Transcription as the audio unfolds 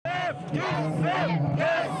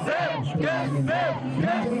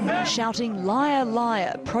Shouting "liar,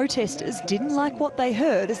 liar," protesters didn't like what they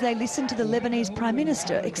heard as they listened to the Lebanese Prime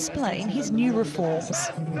Minister explain his new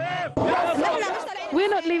reforms. We're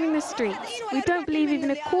not leaving the streets. We don't believe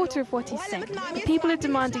even a quarter of what he's saying. The people are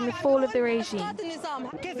demanding the fall of the regime.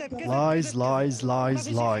 Lies, lies, lies,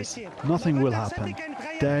 lies. Nothing will happen.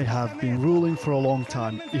 They have been ruling for a long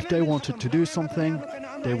time. If they wanted to do something,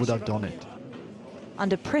 they would have done it.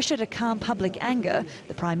 Under pressure to calm public anger,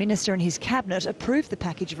 the Prime Minister and his cabinet approved the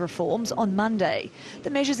package of reforms on Monday. The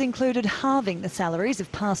measures included halving the salaries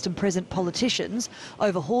of past and present politicians,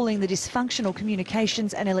 overhauling the dysfunctional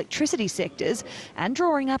communications and electricity sectors, and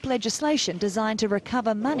drawing up legislation designed to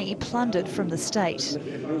recover money plundered from the state.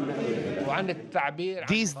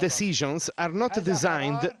 These decisions are not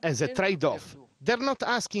designed as a trade-off. They're not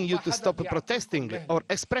asking you to stop protesting or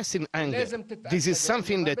expressing anger. This is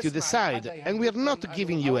something that you decide, and we're not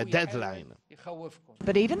giving you a deadline.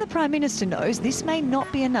 But even the Prime Minister knows this may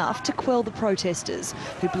not be enough to quell the protesters,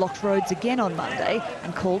 who blocked roads again on Monday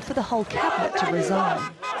and called for the whole cabinet to resign.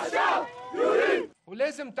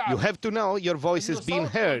 You have to know your voice is being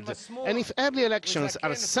heard, and if early elections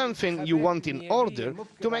are something you want in order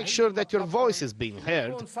to make sure that your voice is being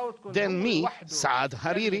heard, then me, Saad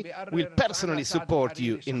Hariri, will personally support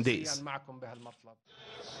you in this.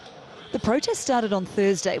 The protest started on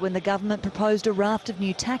Thursday when the government proposed a raft of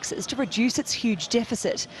new taxes to reduce its huge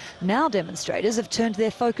deficit. Now demonstrators have turned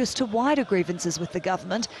their focus to wider grievances with the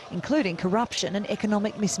government, including corruption and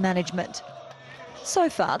economic mismanagement.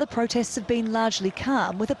 So far, the protests have been largely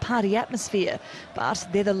calm with a party atmosphere, but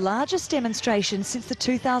they're the largest demonstration since the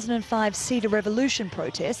 2005 Cedar Revolution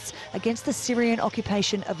protests against the Syrian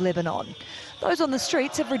occupation of Lebanon. Those on the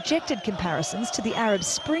streets have rejected comparisons to the Arab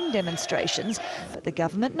Spring demonstrations, but the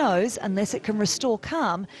government knows unless it can restore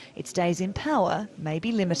calm, its days in power may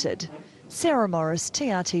be limited. Sarah Morris,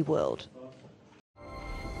 TRT World.